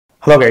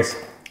Hello guys,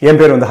 என்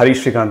பேர் வந்து ஹரிஷ்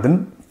ஸ்ரீகாந்தன்.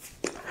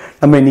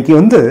 நம்ம இன்னைக்கு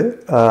வந்து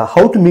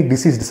how to make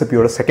disease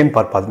disappear second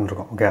part பார்த்துட்டு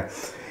இருக்கோம். ஓகே,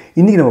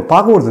 இன்னைக்கு நம்ம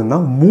பார்க்க போகிறதுனா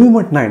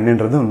மூவ்மெண்ட்னா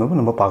என்னன்றது வந்து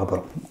நம்ம பார்க்க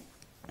போகிறோம்.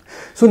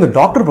 ஸோ இந்த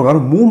டாக்டர்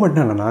பிரகாரம்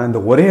மூவ்மெண்ட்னா என்னென்னா,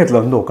 இந்த ஒரே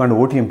இடத்துல வந்து உட்காந்து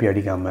ஓடிஎம்பி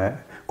அடிக்காமல்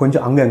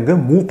கொஞ்சம் அங்கங்கே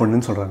மூவ்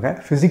பண்ணுன்னு சொல்கிறாங்க,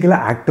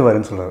 ஃபிசிக்கலாக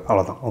ஆக்டிவாக சொல்கிறாங்க,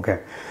 அவ்வளோதான். ஓகே,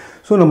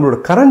 ஸோ நம்மளோட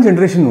கரண்ட்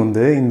ஜென்ரேஷன்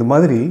வந்து இந்த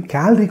மாதிரி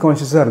கேலரி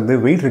கான்ஷியஸாக இருந்து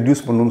வெயிட்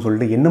ரெடியூஸ் பண்ணணும்னு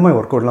சொல்லிட்டு என்ன மாதிரி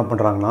ஒர்க் அவுட்லாம்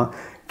பண்ணுறாங்கன்னா,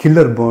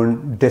 கில்லர் பர்ன்,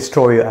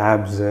 டெஸ்ட்ராய்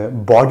ஆப்ஸு,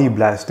 பாடி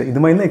பிளாஸ்ட், இது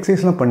மாதிரிலாம்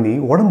எக்ஸசைஸ்லாம் பண்ணி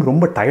உடம்பு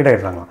ரொம்ப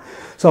டயர்டாயிடுறாங்க.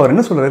 ஸோ அவர்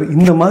என்ன சொல்கிறாரு,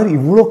 இந்த மாதிரி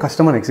இவ்வளோ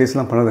கஷ்டமான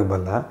எக்ஸசைஸ்லாம் பண்ணதுக்கு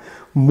பதிலாக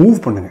மூவ்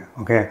பண்ணுங்கள்.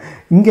 ஓகே,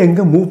 இங்கே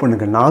எங்கே மூவ்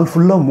பண்ணுங்கள், நாள்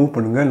ஃபுல்லாக மூவ்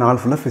பண்ணுங்கள்,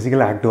 நாள் ஃபுல்லாக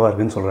ஃபிசிக்கலாக ஆக்டிவாக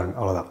இருக்குன்னு சொல்கிறாங்க,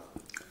 அவ்வளோதான்.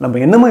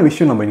 நம்ம என்ன மாதிரி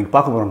விஷயம் நம்ம இன்றைக்கி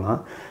பார்க்க போகிறோம்னா,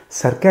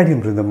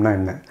 சர்க்காடியன் ரிதம்னா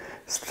என்ன,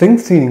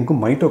 ஸ்ட்ரெங்த்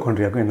ட்ரெய்னிங்க்கும்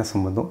மைட்டோகாண்ட்ரியாவுக்கும் என்ன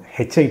சம்பந்தம்,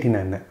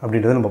 ஹெச்ஐடினா என்ன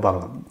அப்படின்றத நம்ம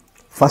பார்க்கலாம்.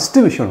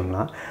 ஃபஸ்ட்டு விஷயம்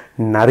என்னன்னா,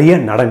 நிறைய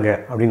நடங்க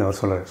அப்படின்னு அவர்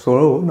சொல்கிறார். ஸோ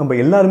நம்ம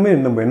எல்லாருமே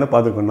நம்ம என்ன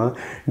பார்த்துருக்கோம்னா,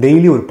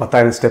 டெய்லி ஒரு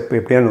 10,000 ஸ்டெப்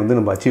எப்படியானு வந்து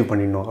நம்ம அச்சீவ்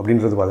பண்ணிடணும்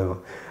அப்படின்றது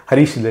பார்த்துக்கணும்.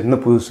 ஹரிஷ் இதில் என்ன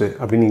புதுசு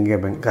அப்படின்னு நீங்கள்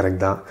கேட்பேன்,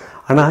 கரெக்ட் தான்.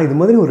 ஆனால் இது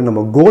மாதிரி ஒரு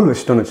நம்ம கோல்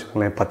வச்சிட்டோம்னு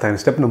வச்சுக்கோங்களேன்,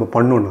 10,000 ஸ்டெப் நம்ம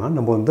பண்ணோன்னா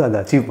நம்ம வந்து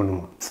அதை அச்சீவ்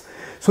பண்ணுவோம்.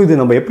 ஸோ இது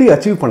நம்ம எப்படி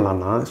அச்சீவ்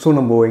பண்ணலான்னா, ஸோ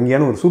நம்ம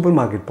எங்கேயான ஒரு சூப்பர்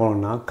மார்க்கெட்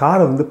போனோம்னா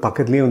காரை வந்து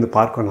பக்கத்துலேயே வந்து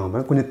பார்க்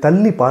பண்ணாமல் கொஞ்சம்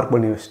தள்ளி பார்க்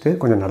பண்ணி வச்சுட்டு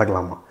கொஞ்சம்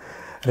நடக்கலாமா.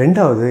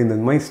 ரெண்டாவது, இந்த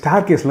மாதிரி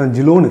ஸ்டார் கேஸ்லாம்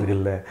ஜிலோன்னு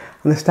இருக்குல்ல,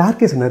 அந்த ஸ்டார்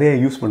கேஸ் நிறைய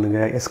யூஸ்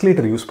பண்ணுங்கள்,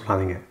 எஸ்கலேட்டர் யூஸ்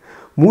பண்ணாதீங்க.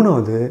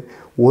 மூணாவது,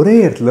 ஒரே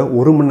இடத்துல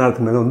 1 மணி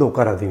நேரத்துக்கு மேலே வந்து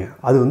உட்காராதீங்க,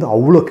 அது வந்து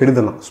அவ்வளோ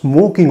கெடுதலாம்,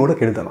 ஸ்மோக்கிங்கோட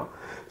கெடுதலாம்.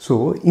 ஸோ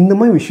இந்த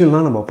மாதிரி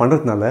விஷயம்லாம் நம்ம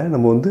பண்ணுறதுனால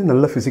நம்ம வந்து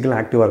நல்ல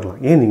ஃபிசிக்கலாக ஆக்டிவாக இருக்கலாம்.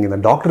 ஏன் நீங்கள்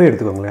இந்த டாக்டரே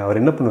எடுத்துக்கோங்களேன்,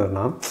 அவர் என்ன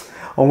பண்ணுவார்னா,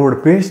 அவங்களோட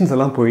பேஷண்ட்ஸ்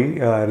எல்லாம் போய்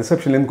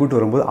ரிசப்ஷன்லேருந்து கூட்டு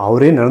வரும்போது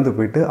அவரே நடந்து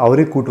போயிட்டு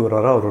அவரே கூட்டு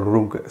வர்றாரா அவரோட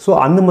ரூமுக்கு. ஸோ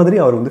அந்த மாதிரி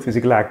அவர் வந்து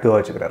ஃபிசிக்கலாக ஆக்டிவாக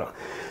வச்சுக்கிறாரா.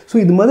 ஸோ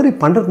இது மாதிரி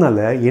பண்ணுறதுனால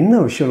என்ன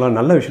விஷயம்லாம்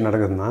நல்ல விஷயம்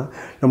நடக்குதுன்னா,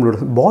 நம்மளோட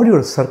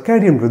பாடியோட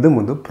சர்க்காடியன் ரிதம்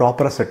வந்து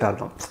ப்ராப்பராக செட்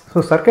ஆகலாம்.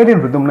 ஸோ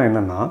சர்க்காடியன் ரிதம்னா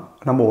என்னென்னா,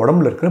 நம்ம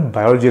உடம்புல இருக்கிற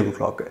பயாலஜிக்கல்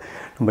கிளாக்கு,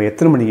 நம்ம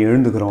எத்தனை மணிக்கு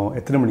எழுந்துக்கிறோம்,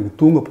 எத்தனை மணிக்கு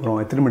தூங்க போகிறோம்,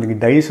 எத்தனை மணிக்கு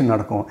டைஜஷன்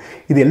நடக்கும்,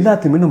 இது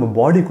எல்லாத்தையுமே நம்ம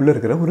பாடிக்குள்ளே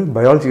இருக்கிற ஒரு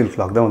பயாலஜிக்கல்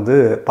கிளாக் தான் வந்து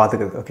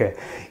பார்த்துக்கிறது. ஓகே,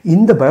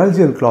 இந்த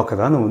பயாலஜிக்கல் கிளாக்கை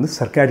தான் நம்ம வந்து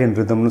சர்க்காடியன்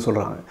ரிதம்னு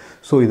சொல்கிறாங்க.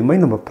 ஸோ இது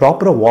மாதிரி நம்ம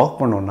ப்ராப்பராக வாக்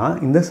பண்ணோன்னா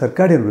இந்த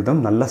சர்க்காடியன்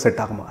ரிதம் நல்லா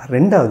செட் ஆகுமா.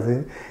 ரெண்டாவது,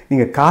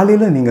 நீங்கள்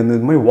காலையில் நீங்கள்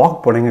இந்த மாதிரி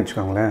வாக் போனீங்கன்னு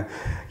வச்சுக்கோங்களேன்,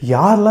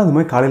 யாரெல்லாம் இந்த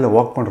மாதிரி காலையில்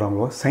வாக்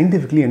பண்ணுறாங்களோ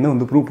சயின்டிஃபிக்லி என்ன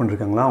வந்து ப்ரூவ்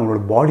பண்ணிருக்காங்களா,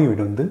 அவங்களோட பாடி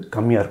வெயிட் வந்து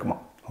கம்மியாக இருக்குமா.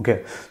 ஓகே,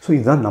 ஸோ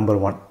இதுதான் நம்பர்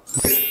 1.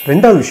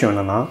 ரெண்டாவது விஷயம்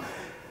என்னென்னா,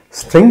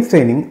 ஸ்ட்ரெங்த்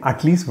ட்ரைனிங்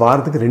அட்லீஸ்ட்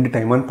வாரத்துக்கு 2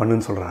 டைமான்னு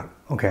பண்ணுன்னு சொல்கிறாரு.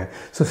 ஓகே,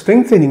 ஸோ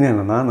ஸ்ட்ரெங்த் ட்ரைனிங்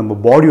என்னென்னா, நம்ம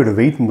பாடியோட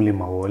வெயிட்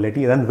மூலியமாகவோ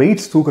இல்லாட்டி ஏதாவது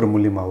வெயிட்ஸ் தூக்குற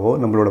மூலியமாகவோ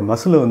நம்மளோட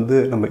மசிலை வந்து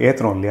நம்ம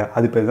ஏற்றுறோம் இல்லையா,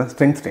 அது பேர் தான்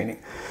ஸ்ட்ரெங்த்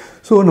ட்ரைனிங்.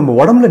 ஸோ நம்ம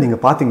உடம்புல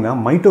நீங்கள் பார்த்தீங்கன்னா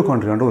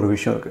மைட்டோகாண்ட்ரியான்ற ஒரு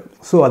விஷயம் இருக்குது.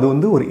 ஸோ அது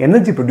வந்து ஒரு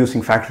எனர்ஜி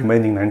ப்ரொடியூசிங் ஃபேக்ட்ரி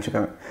மாதிரி நீங்கள்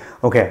நினச்சிக்கோங்க.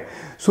 ஓகே,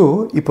 ஸோ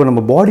இப்போ நம்ம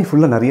பாடி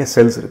ஃபுல்லாக நிறைய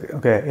செல்ஸ் இருக்குது.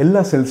 ஓகே,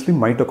 எல்லா செல்ஸ்லையும்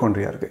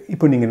மைட்டோகாண்ட்ரியா இருக்குது.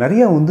 இப்போ நீங்கள்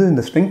நிறையா வந்து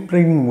இந்த ஸ்ட்ரெங்த்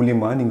ட்ரைனிங்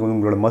மூலியமாக நீங்கள்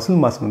உங்களோட மசில்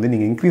மாஸ் வந்து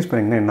நீங்கள் இன்க்ரீஸ்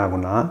பண்ணிங்கன்னா என்ன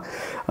ஆகும்னா,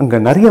 அங்கே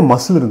நிறைய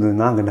மசில்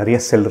இருந்ததுன்னா அங்கே நிறைய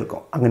செல்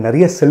இருக்கும், அங்கே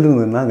நிறைய செல்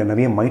இருந்ததுன்னா அங்கே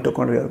நிறைய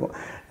மைட்டோகாண்ட்ரியா இருக்கும்,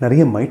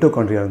 நிறைய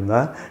மைட்டோகாண்ட்ரியா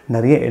இருந்தால்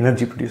நிறைய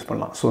எனர்ஜி ப்ரொடியூஸ்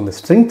பண்ணலாம். ஸோ இந்த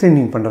ஸ்ட்ரெங்த்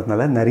ட்ரைனிங்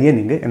பண்ணுறதுனால நிறைய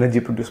நீங்கள்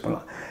எனர்ஜி ப்ரொடியூஸ்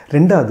பண்ணலாம்.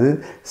 ரெண்டாவது,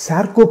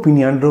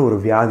 சார்கோபீனியான்ற ஒரு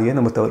வியாதியை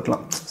நம்ம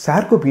தவிர்க்கலாம்.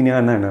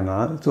 சார்கோபீனியானா என்னென்னா,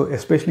 ஸோ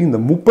எஸ்பெஷலி இந்த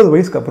 30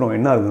 வயசுக்கு அப்புறம்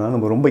என்ன ஆகுதுன்னா,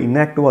 நம்ம ரொம்ப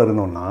இன்ஆக்டிவாக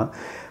இருந்தோம்னா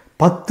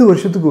 10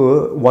 வருஷத்துக்கு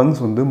ஒன்ஸ்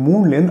வந்து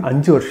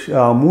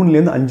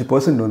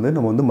 3-5% வந்து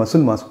நம்ம வந்து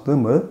மசில் மாஸ் வந்து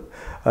நம்ம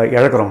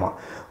இழக்கிறோமா.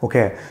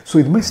 ஓகே, ஸோ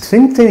இதுமாதிரி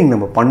ஸ்ட்ரெங்த் ட்ரைனிங்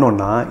நம்ம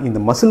பண்ணோன்னா இந்த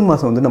மசில்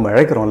மாஸை வந்து நம்ம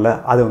இழக்கிறோம்ல,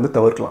 அதை வந்து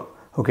தவிர்க்கலாம்.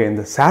 ஓகே,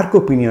 இந்த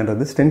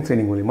சார்கோபீனியான்றது ஸ்ட்ரெங்த்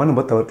ட்ரைனிங் மூலிமா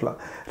நம்ம தவிர்க்கலாம்.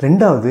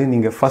 ரெண்டாவது,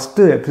 நீங்கள்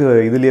ஃபஸ்ட்டு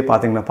இதுலேயே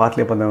பார்த்தீங்கன்னா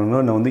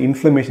நான் வந்து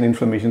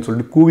இன்ஃப்ளமேஷன்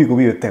சொல்லிட்டு கூவி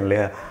வைத்தேன்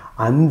இல்லையா,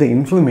 அந்த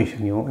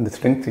இன்ஃப்ளமேஷனையும் இந்த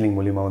ஸ்ட்ரெங்த் ட்ரைனிங்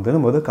மூலிமா வந்து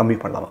நம்ம வந்து கம்மி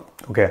பண்ணலாம்.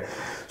 ஓகே,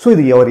 ஸோ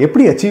இது அவர்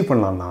எப்படி அச்சீவ்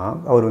பண்ணலாம்னா,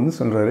 அவர் வந்து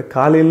சொல்கிறாரு,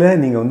 காலையில்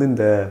நீங்கள் வந்து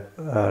இந்த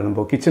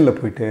நம்ம கிச்சனில்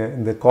போயிட்டு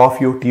இந்த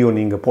காஃபியோ டீயோ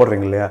நீங்கள்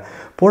போடுறீங்க இல்லையா,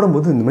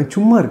 போடும்போது இந்த மாதிரி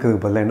சும்மா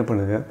இருக்கிறதுக்கு பதிலாக என்ன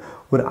பண்ணுங்கள்,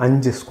 ஒரு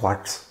 5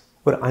 ஸ்குவாட்ஸ்,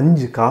 ஒரு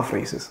 5 காஃப்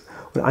ரைசஸ்,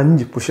 ஒரு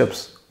 5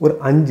 புஷ்அப்ஸ், ஒரு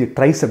 5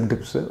 ட்ரைசெப்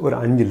டிப்ஸு, ஒரு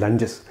 5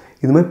 லஞ்சஸ்,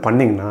 இது மாதிரி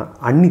பண்ணிங்கன்னா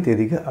அன்னி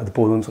தேதிக்கு அது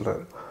போதும்னு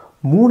சொல்கிறாரு.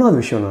 மூணாவது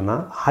விஷயம் என்னென்னா,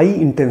 ஹை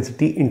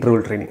இன்டென்சிட்டி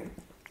இன்டர்வல் ட்ரைனிங்.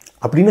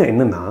 அப்படின்னா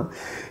என்னென்னா,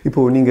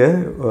 இப்போது நீங்கள்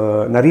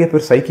நிறைய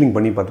பேர் சைக்கிளிங்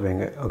பண்ணி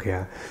பார்த்துவேங்க. ஓகே,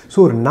 ஸோ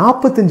ஒரு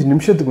 45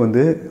 நிமிஷத்துக்கு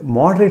வந்து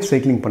மாடரேட்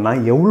சைக்கிளிங்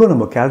பண்ணால் எவ்வளோ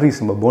நம்ம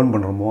கேலரிஸ் நம்ம பர்ன்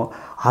பண்ணுறோமோ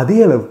அதே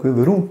அளவுக்கு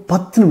வெறும்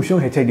 10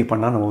 நிமிஷம் ஹெச்ஐடி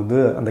பண்ணால் நம்ம வந்து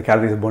அந்த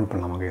கேலரிஸை பர்ன்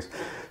பண்ணலாமா கேஸ்.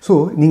 ஸோ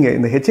நீங்கள்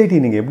இந்த ஹெச்ஐடி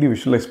நீங்கள் எப்படி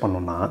விஷுவலைஸ்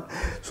பண்ணோன்னா,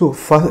 ஸோ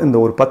இந்த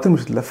ஒரு 10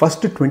 நிமிஷத்தில்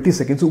ஃபஸ்ட்டு 20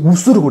 செகண்ட்ஸ்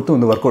உசுறு கொடுத்து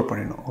வந்து ஒர்க் அவுட்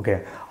பண்ணிடணும். ஓகே,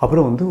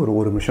 அப்புறம் வந்து ஒரு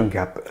 1 நிமிஷம்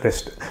கேப்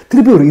ரெஸ்ட்,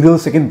 திருப்பி ஒரு 20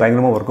 செகண்ட்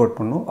பயங்கரமாக ஒர்க் அவுட்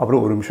பண்ணணும்,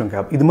 அப்புறம் 1 நிமிஷம்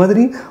கேப். இது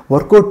மாதிரி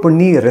ஒர்க் அவுட்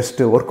பண்ணி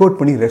ரெஸ்ட்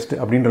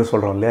அப்படின்ற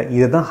சொல்கிறோம் இல்லையா,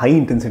 இதை தான் ஹை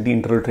இன்டென்சிட்டி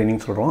இன்டர்வல்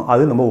ட்ரைனிங் சொல்கிறோம்.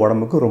 அது நம்ம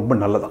உடம்புக்கு ரொம்ப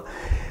நல்லதான்.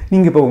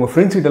 நீங்கள் இப்போ உங்கள்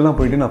ஃப்ரெண்ட்ஸ் கிட்டலாம்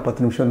போயிட்டு நான் 10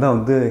 நிமிஷம் தான்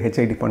வந்து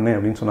ஹெச்ஐடி பண்ணேன்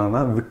அப்படின்னு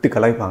சொன்னாங்கன்னா விட்டு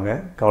கலாய்ப்பாங்க,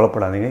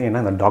 கவலைப்படாதீங்க. ஏன்னா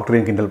அந்த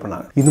டாக்டரையும் கிண்டல்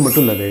பண்ணாங்க. இது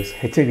மட்டும் இல்லை கைஸ்,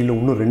 ஹெச்ஐடியில்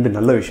இன்னும் 2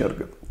 நல்ல விஷயம்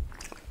இருக்குது.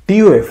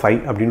 TOFI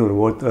அப்படின்னு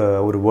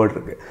ஒரு வேர்ட்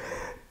இருக்குது.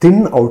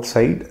 தின் அவுட்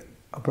சைட்,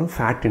 அப்புறம்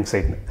ஃபேட்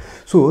இன்சைட்னு.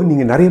 ஸோ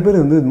நீங்கள் நிறைய பேர்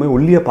வந்து இது மாதிரி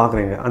ஒல்லியாக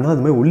பார்க்குறீங்க, ஆனால்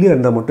அது மாதிரி ஒல்லியாக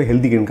இருந்தால் மட்டும்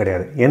ஹெல்தி கெயின்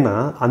கிடையாது. ஏன்னா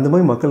அந்த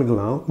மாதிரி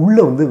மக்களுக்கெல்லாம்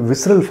உள்ளே வந்து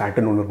விஸ்ரல்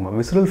ஃபேட்டுன்னு ஒன்று இருக்குமா.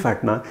 விஸ்ரல்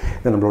ஃபேட்னா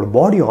இந்த நம்மளோட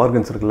பாடி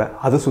ஆர்கன்ஸ் இருக்குல்ல,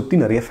 அதை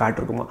சுற்றி நிறைய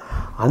ஃபேட் இருக்குமா.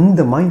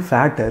 அந்த மாதிரி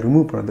ஃபேட்டை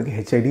ரிமூவ் பண்ணுறதுக்கு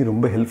ஹெச்ஐடி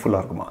ரொம்ப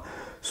ஹெல்ப்ஃபுல்லாக இருக்குமா.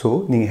 ஸோ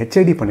நீங்கள்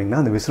ஹெச்ஐடி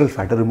பண்ணிங்கன்னா அந்த விஸ்ரல்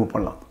ஃபேட்டை ரிமூவ்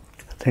பண்ணலாம்.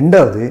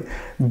 ரெண்டாவது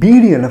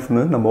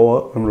BDNFன்னு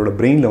நம்மளோட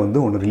பிரெயினில் வந்து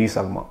ஒன்று ரிலீஸ்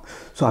ஆகுமா.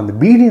 ஸோ அந்த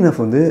BDNF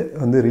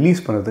வந்து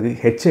ரிலீஸ் பண்ணுறதுக்கு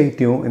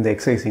HIITயும் இந்த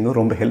எக்ஸசைஸிங்கும்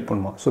ரொம்ப ஹெல்ப்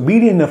பண்ணுமா. ஸோ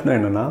BDNFனா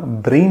என்னென்னா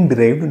பிரெயின்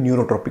டிரைவ்டு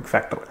நியூரோட்ரோபிக்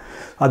ஃபேக்டர்.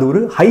 அது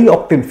ஒரு ஹை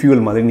ஆக்டேன்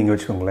ஃபியூல் மாதிரி நீங்கள்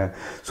வச்சுக்கோங்களேன்.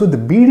 ஸோ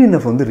இந்த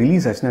BDNF வந்து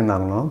ரிலீஸ் ஆச்சுன்னா என்ன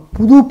ஆகுனா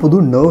புது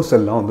நர்வ்ஸ்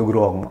எல்லாம் வந்து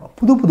க்ரோ ஆகுமா.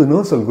 புது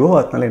நர்வ்ஸ் எல் க்ரோ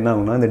ஆகிறதுனால என்ன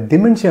ஆகுனா இந்த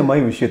டிமென்ஷியா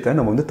மாதிரி விஷயத்தை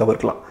நம்ம வந்து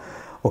தவிர்க்கலாம்.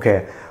 ஓகே.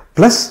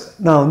 ப்ளஸ்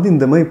நான் வந்து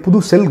இந்த மாதிரி புது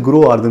செல் க்ரோ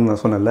ஆகுதுன்னு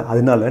நான் சொன்னேன்ல,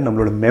 அதனால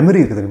நம்மளோட மெமரி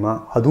இருக்குது தெரியுமா,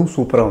 அதுவும்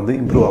சூப்பராக வந்து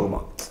இம்ப்ரூவ் ஆகுமா.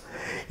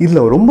 இதில்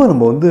ரொம்ப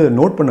நம்ம வந்து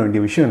நோட் பண்ண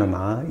வேண்டிய விஷயம்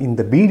என்னென்னா,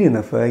 இந்த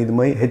BDNF-ஐ இது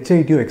மாதிரி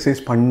HIITயோ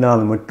எக்ஸசைஸ்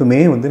பண்ணால் மட்டுமே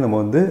வந்து நம்ம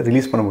வந்து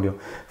ரிலீஸ் பண்ண முடியும்.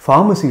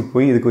 ஃபார்மசிக்கு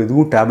போய் இதுக்கு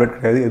எதுவும் டேப்லெட்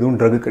கிடையாது, எதுவும்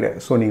ட்ரக்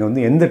கிடையாது. ஸோ நீங்கள்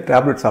வந்து எந்த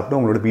டேப்லெட் சாப்பிட்டா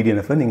உங்களோட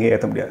BDNF-ஐ நீங்கள்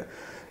ஏற்ற முடியாது.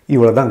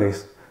 இவ்வளோ தான்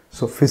கைஸ்.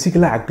 ஸோ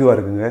ஃபிசிக்கலாக ஆக்டிவாக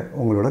இருக்குங்க,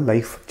 உங்களோட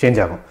லைஃப் சேஞ்ச்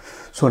ஆகும்.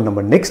 ஸோ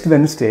நம்ம நெக்ஸ்ட்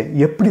வென்ஸ்டே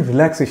எப்படி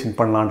ரிலாக்ஸேஷன்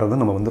பண்ணலான்றதை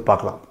நம்ம வந்து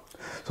பார்க்கலாம்.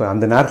 ஸோ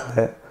அந்த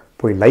நேரத்தில்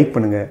போய் லைக்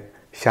பண்ணுங்கள்,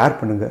 ஷேர்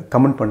பண்ணுங்கள்,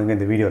 கமெண்ட் பண்ணுங்கள்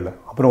இந்த வீடியோவில்.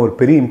 அப்புறம் ஒரு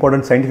பெரிய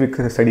இம்பார்ட்டன்ட் சயின்டிஃபிக்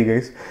ஸ்டடி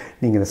கைஸ்,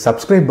 நீங்கள் இந்த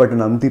சப்ஸ்கிரைப்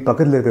பட்டன் அமுத்தி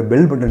பக்கத்தில் இருக்கிற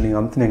பெல் பட்டன்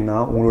நீங்கள் அமுத்தினீங்கன்னா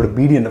உங்களோட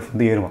BDNF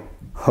வந்து ஏறுவோம்.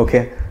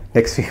 ஓகே,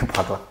 நெக்ஸ்ட் வீக்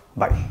பார்க்கலாம்.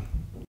 பாய்.